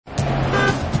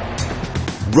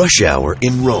Rush hour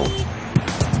in Rome.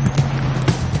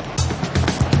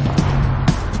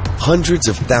 Hundreds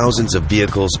of thousands of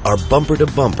vehicles are bumper to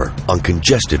bumper on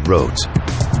congested roads.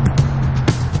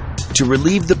 To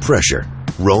relieve the pressure,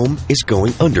 Rome is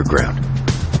going underground.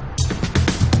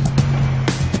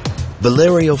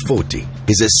 Valerio Foti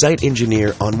is a site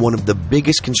engineer on one of the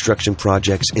biggest construction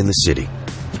projects in the city.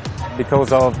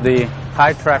 Because of the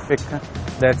high traffic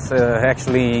that's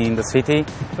actually in the city,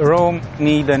 Rome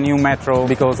needs a new metro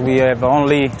because we have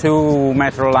only 2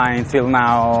 metro lines till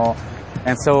now.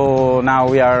 And so now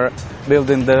we are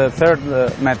building the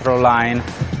 3rd metro line.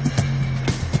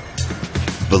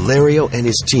 Valerio and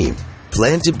his team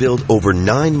plan to build over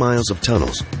 9 miles of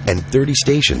tunnels and 30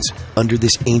 stations under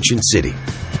this ancient city.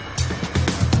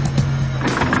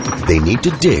 They need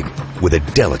to dig with a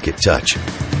delicate touch.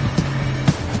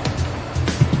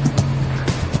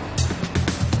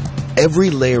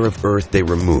 Every layer of earth they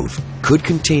remove could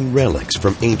contain relics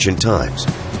from ancient times.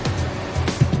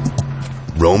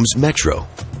 Rome's metro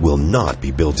will not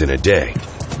be built in a day.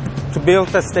 To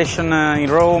build a station in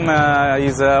Rome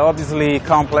is obviously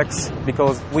complex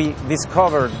because we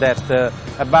discovered that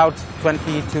about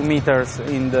 22 meters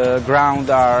in the ground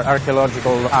are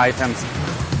archaeological items.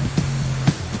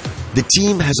 The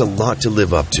team has a lot to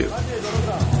live up to.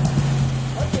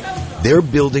 They're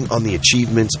building on the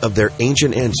achievements of their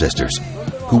ancient ancestors,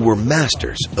 who were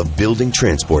masters of building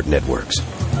transport networks.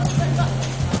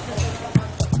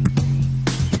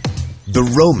 The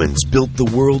Romans built the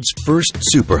world's first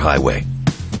superhighway,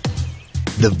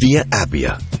 the Via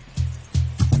Appia.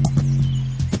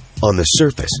 On the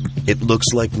surface, it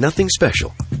looks like nothing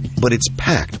special, but it's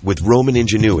packed with Roman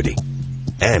ingenuity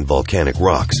and volcanic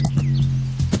rocks.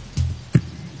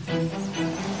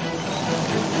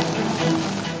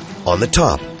 On the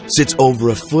top sits over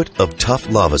a foot of tough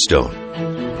lava stone.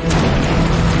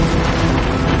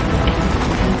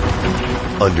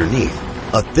 Underneath,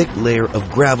 a thick layer of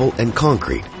gravel and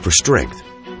concrete for strength.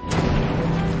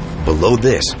 Below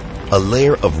this, a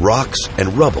layer of rocks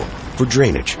and rubble for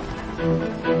drainage.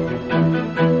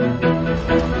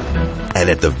 And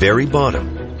at the very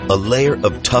bottom, a layer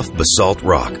of tough basalt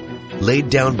rock laid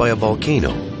down by a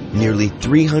volcano nearly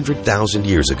 300,000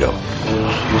 years ago.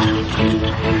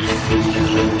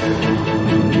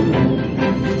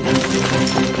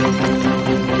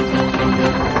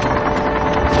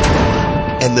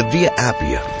 And the Via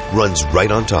Appia runs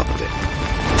right on top of it.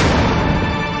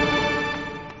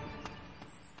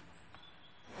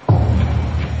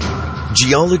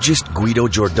 Geologist Guido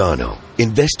Giordano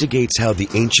investigates how the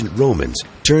ancient Romans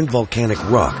turned volcanic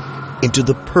rock into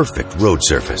the perfect road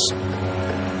surface.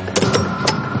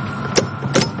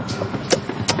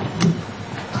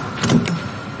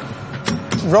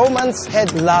 Romans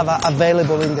had lava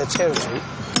available in their territory,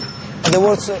 and they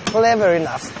were clever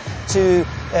enough to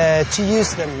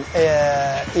use them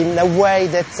in a way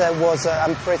that was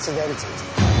unprecedented.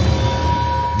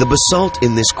 The basalt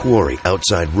in this quarry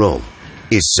outside Rome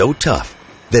is so tough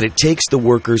that it takes the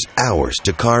workers hours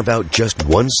to carve out just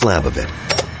one slab of it.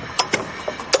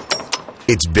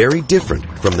 It's very different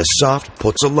from the soft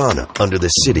pozzolana under the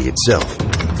city itself.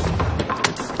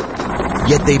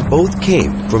 Yet they both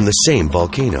came from the same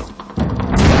volcano.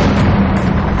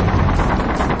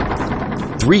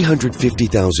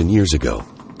 350,000 years ago,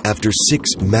 after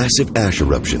 6 massive ash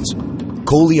eruptions,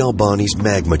 Colli Albani's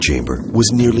magma chamber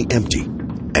was nearly empty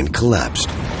and collapsed.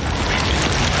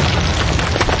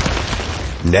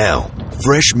 Now,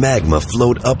 fresh magma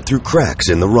flowed up through cracks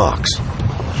in the rocks.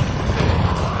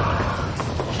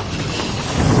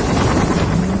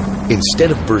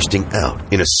 Instead of bursting out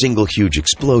in a single huge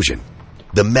explosion,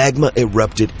 the magma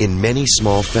erupted in many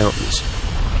small fountains.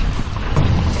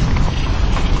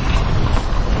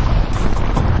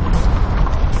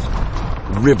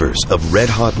 Rivers of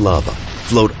red-hot lava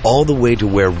flowed all the way to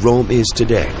where Rome is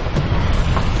today.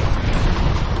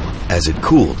 As it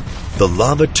cooled, the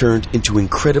lava turned into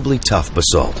incredibly tough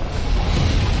basalt,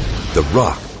 the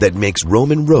rock that makes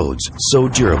Roman roads so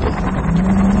durable.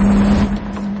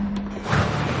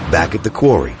 Back at the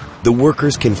quarry, the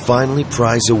workers can finally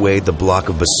prise away the block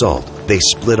of basalt they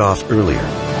split off earlier.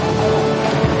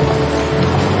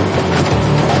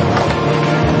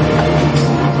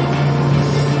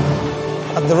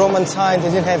 At the Roman time, they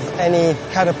didn't have any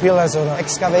caterpillars or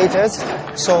excavators,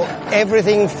 so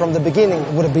everything from the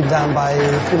beginning would have been done by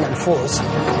human force.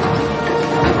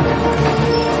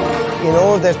 In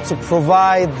order to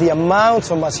provide the amount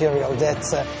of material that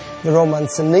the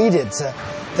Romans needed,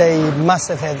 they must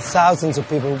have had thousands of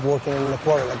people working in a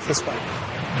quarry like this one.